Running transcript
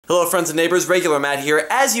Hello friends and neighbors, Regular Matt here.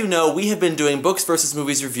 As you know, we have been doing Books vs.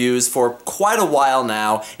 Movies reviews for quite a while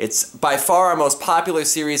now. It's by far our most popular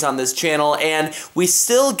series on this channel, and we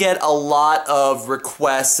still get a lot of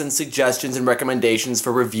requests and suggestions and recommendations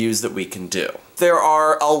for reviews that we can do. There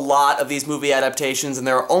are a lot of these movie adaptations, and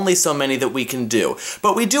there are only so many that we can do.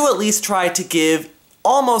 But we do at least try to give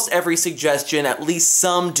almost every suggestion at least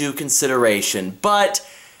some due consideration. But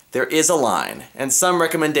there is a line, and some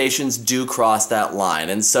recommendations do cross that line.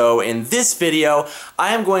 And so in this video,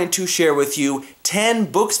 I am going to share with you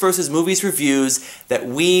 10 Books vs. Movies reviews that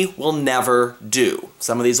we will never do.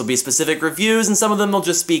 Some of these will be specific reviews, and some of them will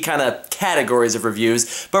just be kind of categories of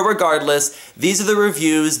reviews. But regardless, these are the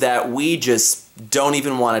reviews that we just don't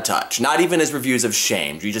even want to touch. Not even as reviews of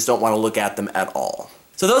shame. You just don't want to look at them at all.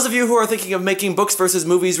 So those of you who are thinking of making Books vs.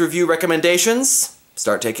 Movies review recommendations,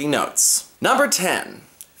 start taking notes. Number 10.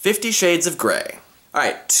 50 Shades of Grey.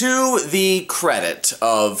 Alright, to the credit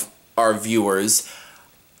of our viewers,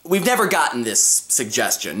 we've never gotten this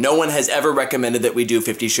suggestion. No one has ever recommended that we do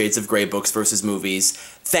 50 Shades of Grey Books vs. Movies.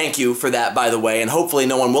 Thank you for that, by the way, and hopefully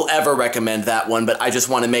no one will ever recommend that one, but I just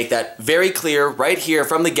want to make that very clear right here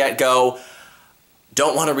from the get-go.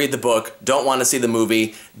 Don't want to read the book, don't want to see the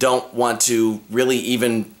movie, don't want to really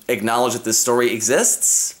even acknowledge that this story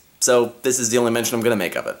exists, so this is the only mention I'm going to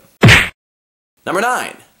make of it. Number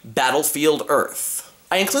 9. Battlefield Earth.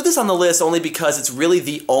 I include this on the list only because it's really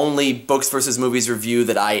the only Books vs. Movies review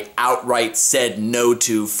that I outright said no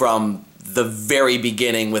to from the very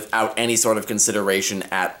beginning without any sort of consideration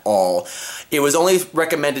at all. It was only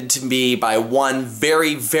recommended to me by one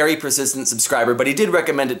very, very persistent subscriber, but he did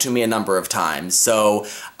recommend it to me a number of times, so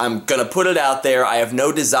I'm gonna put it out there. I have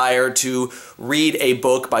no desire to read a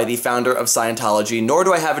book by the founder of Scientology, nor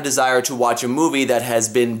do I have a desire to watch a movie that has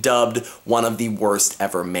been dubbed one of the worst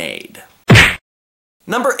ever made.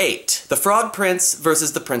 Number 8. The Frog Prince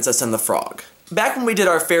vs. The Princess and the Frog. Back when we did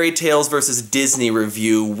our Fairy Tales vs. Disney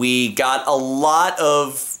review, we got a lot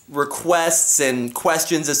of requests and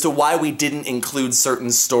questions as to why we didn't include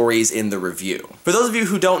certain stories in the review. For those of you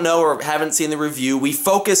who don't know or haven't seen the review, we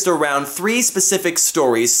focused around 3 specific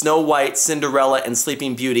stories, Snow White, Cinderella, and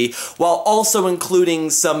Sleeping Beauty, while also including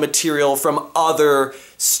some material from other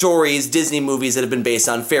stories, Disney movies that have been based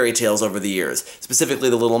on fairy tales over the years, specifically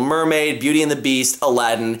The Little Mermaid, Beauty and the Beast,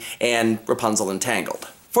 Aladdin, and Rapunzel Entangled.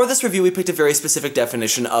 For this review, we picked a very specific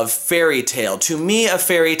definition of fairy tale. To me, a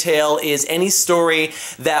fairy tale is any story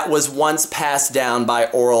that was once passed down by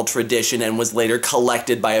oral tradition and was later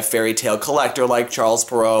collected by a fairy tale collector like Charles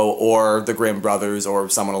Perrault or the Grimm brothers or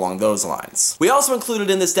someone along those lines. We also included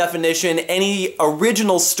in this definition any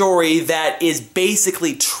original story that is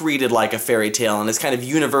basically treated like a fairy tale and is kind of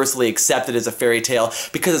universally accepted as a fairy tale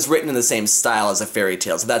because it's written in the same style as a fairy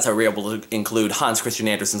tale. So that's how we're able to include Hans Christian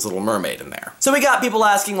Andersen's Little Mermaid in there. So we got people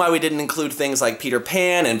asking why we didn't include things like Peter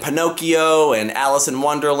Pan and Pinocchio and Alice in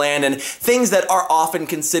Wonderland and things that are often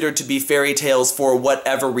considered to be fairy tales for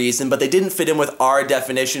whatever reason, but they didn't fit in with our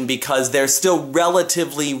definition because they're still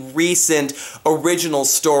relatively recent original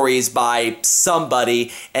stories by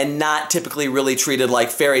somebody and not typically really treated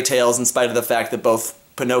like fairy tales in spite of the fact that both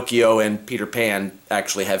Pinocchio and Peter Pan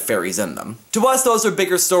actually have fairies in them. To us, those are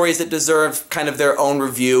bigger stories that deserve kind of their own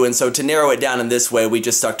review, and so to narrow it down in this way, we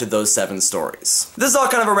just stuck to those 7 stories. This is all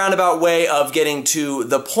kind of a roundabout way of getting to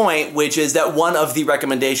the point, which is that one of the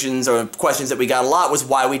recommendations or questions that we got a lot was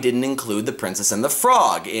why we didn't include The Princess and the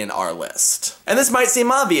Frog in our list. And this might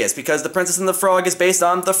seem obvious, because The Princess and the Frog is based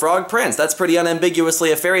on The Frog Prince. That's pretty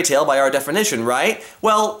unambiguously a fairy tale by our definition, right?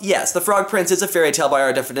 Well, yes, The Frog Prince is a fairy tale by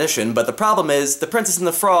our definition, but the problem is The Princess and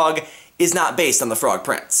the Frog is not based on The Frog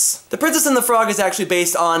Prince. The Princess and the Frog is actually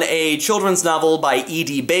based on a children's novel by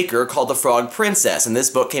E.D. Baker called The Frog Princess, and this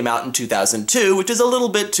book came out in 2002, which is a little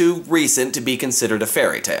bit too recent to be considered a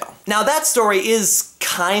fairy tale. Now that story is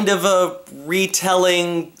kind of a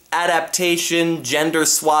retelling, adaptation,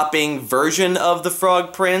 gender-swapping version of The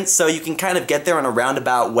Frog Prince, so you can kind of get there in a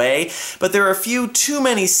roundabout way, but there are a few too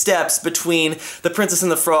many steps between The Princess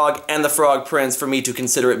and the Frog and The Frog Prince for me to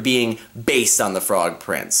consider it being based on The Frog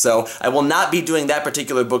Prince. So I will not be doing that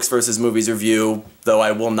particular Books vs. Movies review, though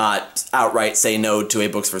I will not outright say no to a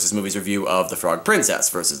Books vs. Movies review of The Frog Princess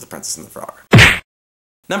versus The Princess and the Frog.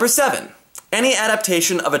 Number 7. Any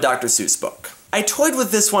adaptation of a Dr. Seuss book. I toyed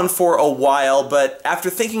with this one for a while, but after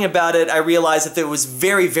thinking about it, I realized that it was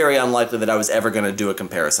very, very unlikely that I was ever going to do a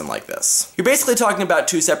comparison like this. You're basically talking about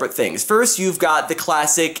 2 separate things. First, you've got the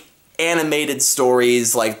classic animated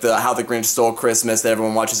stories like How the Grinch Stole Christmas that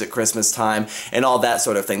everyone watches at Christmas time and all that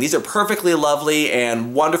sort of thing. These are perfectly lovely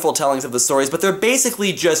and wonderful tellings of the stories, but they're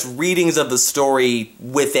basically just readings of the story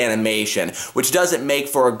with animation, which doesn't make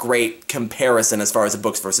for a great comparison as far as a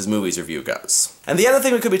books versus movies review goes. And the other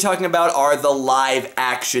thing we could be talking about are the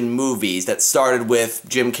live-action movies that started with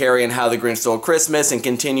Jim Carrey and How the Grinch Stole Christmas and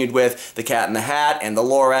continued with The Cat in the Hat and The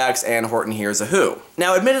Lorax and Horton Hears a Who.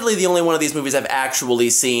 Now, admittedly, the only one of these movies I've actually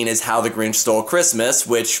seen is How the Grinch Stole Christmas,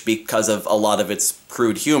 which, because of a lot of its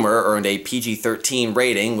crude humor, earned a PG-13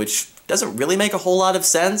 rating, which doesn't really make a whole lot of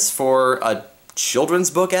sense for a children's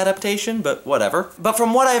book adaptation, but whatever. But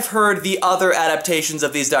from what I've heard, the other adaptations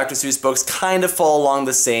of these Dr. Seuss books kind of fall along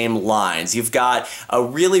the same lines. You've got a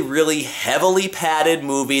really, really heavily padded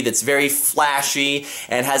movie that's very flashy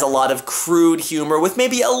and has a lot of crude humor with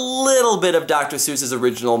maybe a little bit of Dr. Seuss's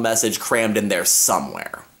original message crammed in there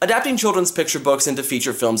somewhere. Adapting children's picture books into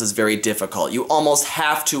feature films is very difficult. You almost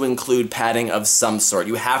have to include padding of some sort.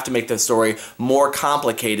 You have to make the story more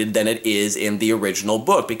complicated than it is in the original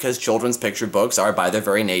book, because children's picture books are, by their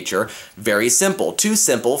very nature, very simple. Too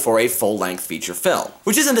simple for a full-length feature film.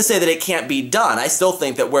 Which isn't to say that it can't be done. I still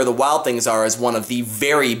think that Where the Wild Things Are is one of the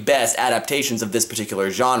very best adaptations of this particular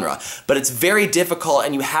genre. But it's very difficult,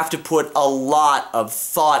 and you have to put a lot of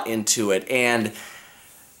thought into it, and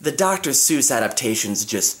the Dr. Seuss adaptations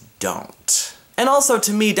just don't. And also,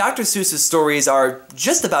 to me, Dr. Seuss's stories are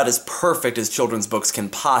just about as perfect as children's books can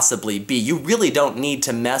possibly be. You really don't need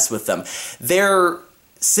to mess with them. Their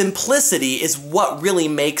simplicity is what really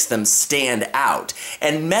makes them stand out.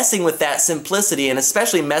 And messing with that simplicity, and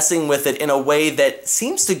especially messing with it in a way that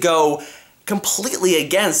seems to go completely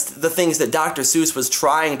against the things that Dr. Seuss was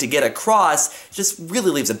trying to get across, just really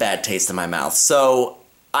leaves a bad taste in my mouth. So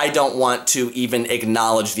I don't want to even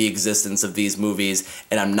acknowledge the existence of these movies,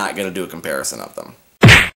 and I'm not going to do a comparison of them.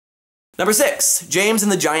 Number 6, James and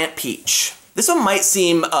the Giant Peach. This one might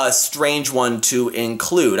seem a strange one to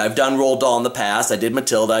include. I've done Roald Dahl in the past. I did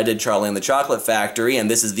Matilda, I did Charlie and the Chocolate Factory, and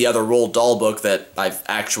this is the other Roald Dahl book that I've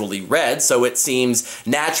actually read, so it seems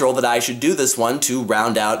natural that I should do this one to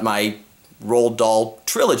round out my Roald Dahl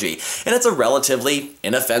trilogy. And it's a relatively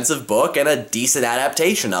inoffensive book and a decent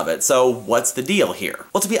adaptation of it, so what's the deal here?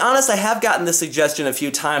 Well, to be honest, I have gotten this suggestion a few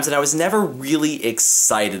times and I was never really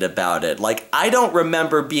excited about it. Like, I don't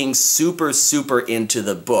remember being super into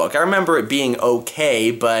the book. I remember it being okay,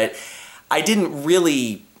 but I didn't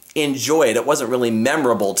really enjoy it. It wasn't really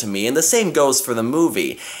memorable to me, and the same goes for the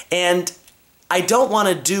movie. And I don't want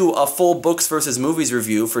to do a full books versus movies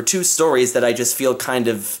review for two stories that I just feel kind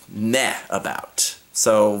of meh about.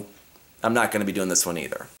 So I'm not going to be doing this one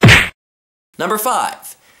either. Number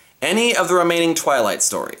 5, any of the remaining Twilight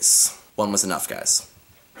stories. One was enough, guys.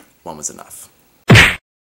 One was enough.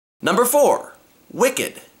 Number 4,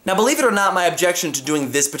 Wicked. Now, believe it or not, my objection to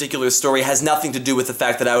doing this particular story has nothing to do with the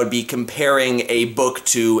fact that I would be comparing a book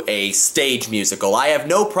to a stage musical. I have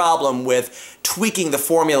no problem with tweaking the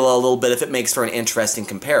formula a little bit if it makes for an interesting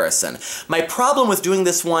comparison. My problem with doing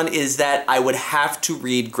this one is that I would have to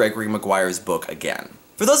read Gregory Maguire's book again.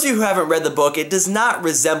 For those of you who haven't read the book, it does not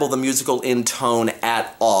resemble the musical in tone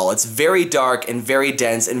at all. It's very dark and very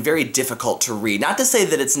dense and very difficult to read. Not to say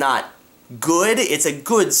that it's not good, it's a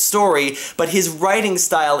good story, but his writing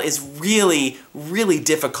style is really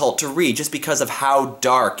difficult to read just because of how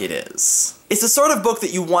dark it is. It's the sort of book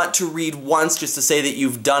that you want to read once just to say that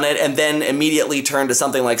you've done it, and then immediately turn to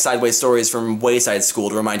something like Sideways Stories from Wayside School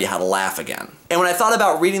to remind you how to laugh again. And when I thought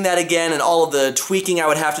about reading that again and all of the tweaking I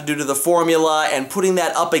would have to do to the formula and putting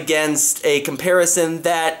that up against a comparison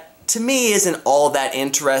that, to me, isn't all that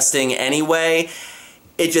interesting anyway,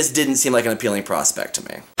 it just didn't seem like an appealing prospect to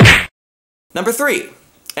me. Number 3,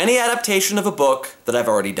 any adaptation of a book that I've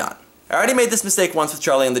already done. I already made this mistake once with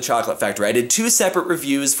Charlie and the Chocolate Factory. I did 2 separate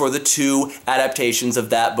reviews for the 2 adaptations of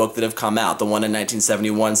that book that have come out. The one in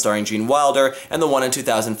 1971 starring Gene Wilder, and the one in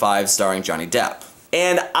 2005 starring Johnny Depp.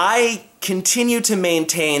 And I continue to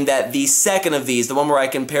maintain that the second of these, the one where I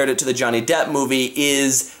compared it to the Johnny Depp movie,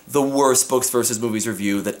 is the worst books versus movies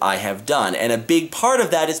review that I have done. And a big part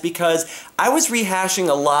of that is because I was rehashing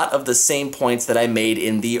a lot of the same points that I made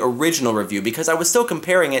in the original review, because I was still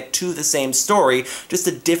comparing it to the same story, just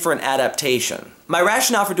a different adaptation. My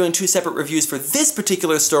rationale for doing 2 separate reviews for this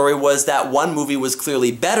particular story was that one movie was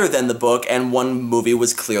clearly better than the book and one movie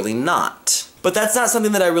was clearly not. But that's not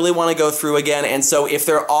something that I really want to go through again, and so if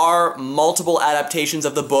there are multiple adaptations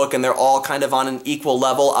of the book and they're all kind of on an equal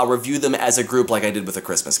level, I'll review them as a group like I did with A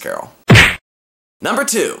Christmas Carol. Number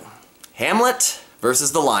 2, Hamlet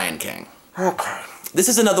versus The Lion King. Okay. This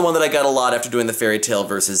is another one that I got a lot after doing the Fairy Tale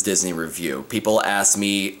versus Disney review. People ask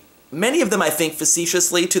me many of them I think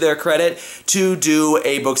facetiously to their credit, to do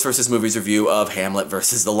a books versus movies review of Hamlet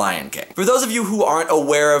versus The Lion King. For those of you who aren't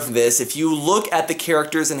aware of this, if you look at the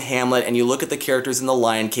characters in Hamlet and you look at the characters in The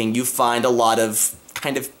Lion King, you find a lot of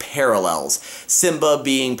kind of parallels. Simba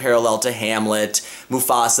being parallel to Hamlet,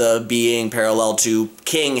 Mufasa being parallel to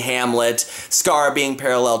King Hamlet, Scar being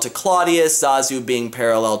parallel to Claudius, Zazu being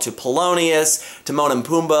parallel to Polonius, Timon and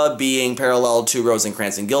Pumbaa being parallel to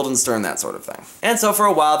Rosencrantz and Guildenstern, that sort of thing. And so for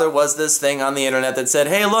a while there was this thing on the internet that said,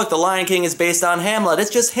 hey look, The Lion King is based on Hamlet, it's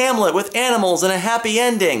just Hamlet with animals and a happy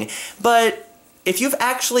ending. But if you've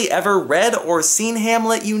actually ever read or seen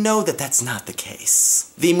Hamlet, you know that that's not the case.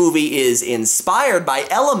 The movie is inspired by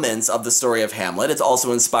elements of the story of Hamlet. It's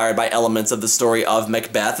also inspired by elements of the story of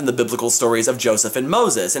Macbeth and the biblical stories of Joseph and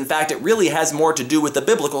Moses. In fact, it really has more to do with the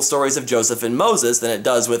biblical stories of Joseph and Moses than it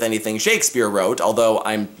does with anything Shakespeare wrote, although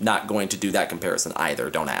I'm not going to do that comparison either,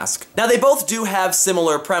 don't ask. Now, they both do have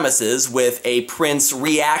similar premises, with a prince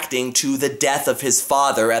reacting to the death of his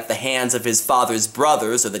father at the hands of his father's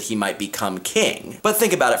brother so that he might become king. But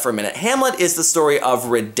think about it for a minute. Hamlet is the story of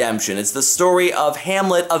redemption. It's the story of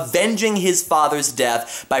Hamlet avenging his father's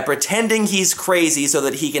death by pretending he's crazy so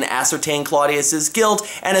that he can ascertain Claudius's guilt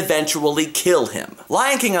and eventually kill him.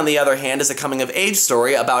 Lion King, on the other hand, is a coming-of-age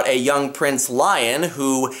story about a young Prince Lion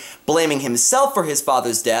who, blaming himself for his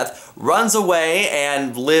father's death, runs away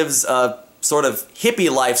and lives a sort of hippie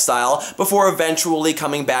lifestyle before eventually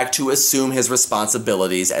coming back to assume his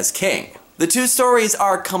responsibilities as king. The two stories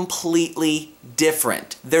are completely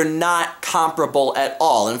different. They're not comparable at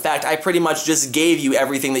all. In fact, I pretty much just gave you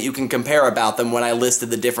everything that you can compare about them when I listed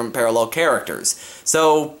the different parallel characters.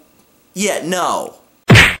 So, yeah, no.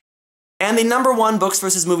 And the #1 books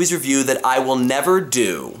versus movies review that I will never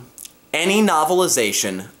do: any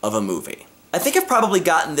novelization of a movie. I think I've probably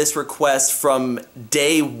gotten this request from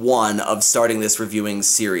day one of starting this reviewing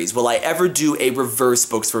series. Will I ever do a reverse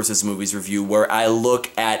books versus movies review where I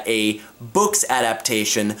look at a books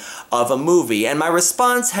adaptation of a movie? And my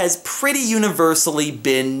response has pretty universally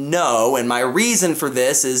been no, and my reason for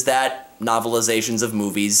this is that novelizations of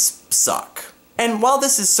movies suck. And while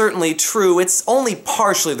this is certainly true, it's only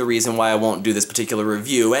partially the reason why I won't do this particular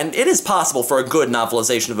review, and it is possible for a good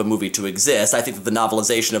novelization of a movie to exist. I think that the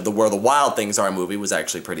novelization of the Where the Wild Things Are movie was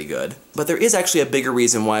actually pretty good. But there is actually a bigger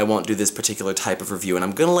reason why I won't do this particular type of review, and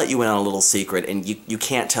I'm gonna let you in on a little secret, and you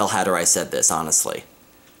can't tell how I said this, honestly.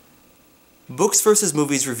 Books versus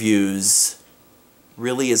movies reviews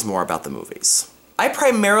really is more about the movies. I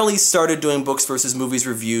primarily started doing books versus movies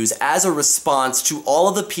reviews as a response to all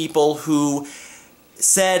of the people who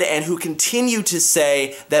said and who continue to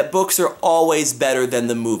say that books are always better than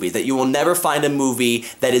the movie, that you will never find a movie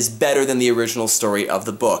that is better than the original story of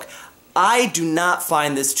the book. I do not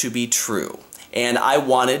find this to be true, and I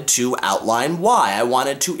wanted to outline why. I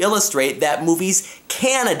wanted to illustrate that movies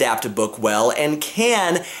can adapt a book well and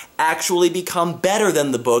can actually become better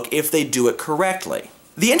than the book if they do it correctly.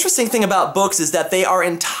 The interesting thing about books is that they are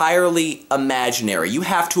entirely imaginary. You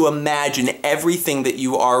have to imagine everything that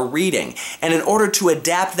you are reading. And in order to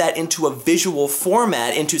adapt that into a visual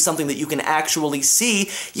format, into something that you can actually see,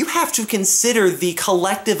 you have to consider the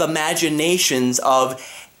collective imaginations of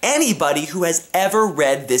anybody who has ever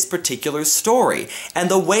read this particular story. And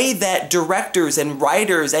the way that directors and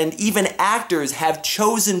writers and even actors have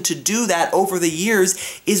chosen to do that over the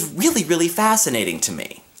years is really, really fascinating to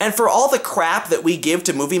me. And for all the crap that we give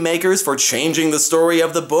to movie makers for changing the story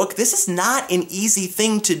of the book, this is not an easy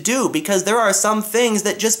thing to do because there are some things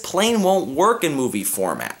that just plain won't work in movie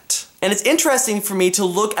format. And it's interesting for me to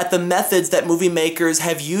look at the methods that movie makers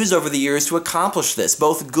have used over the years to accomplish this,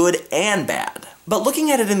 both good and bad. But looking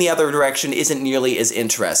at it in the other direction isn't nearly as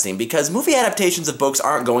interesting, because movie adaptations of books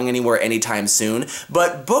aren't going anywhere anytime soon,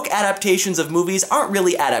 but book adaptations of movies aren't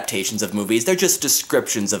really adaptations of movies, they're just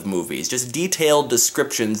descriptions of movies, just detailed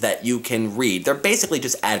descriptions that you can read. They're basically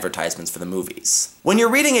just advertisements for the movies. When you're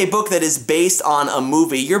reading a book that is based on a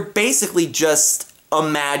movie, you're basically just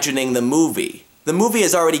imagining the movie. The movie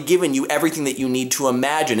has already given you everything that you need to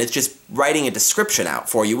imagine. It's just writing a description out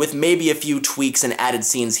for you with maybe a few tweaks and added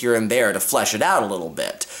scenes here and there to flesh it out a little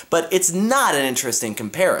bit. But it's not an interesting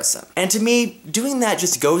comparison. And to me, doing that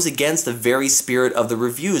just goes against the very spirit of the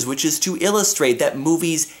reviews, which is to illustrate that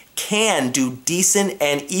movies can do decent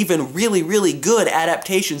and even really, really good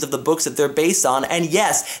adaptations of the books that they're based on, and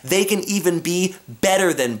yes, they can even be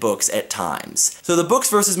better than books at times. So the Books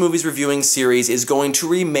versus Movies reviewing series is going to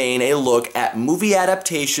remain a look at movie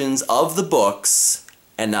adaptations of the books,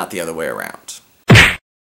 and not the other way around.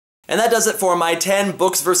 And that does it for my 10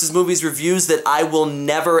 books versus movies reviews that I will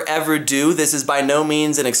never ever do. This is by no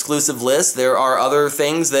means an exclusive list. There are other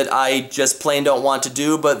things that I just plain don't want to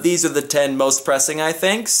do, but these are the 10 most pressing, I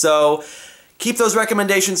think. So keep those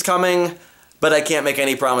recommendations coming, but I can't make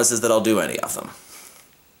any promises that I'll do any of them.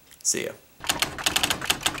 See ya.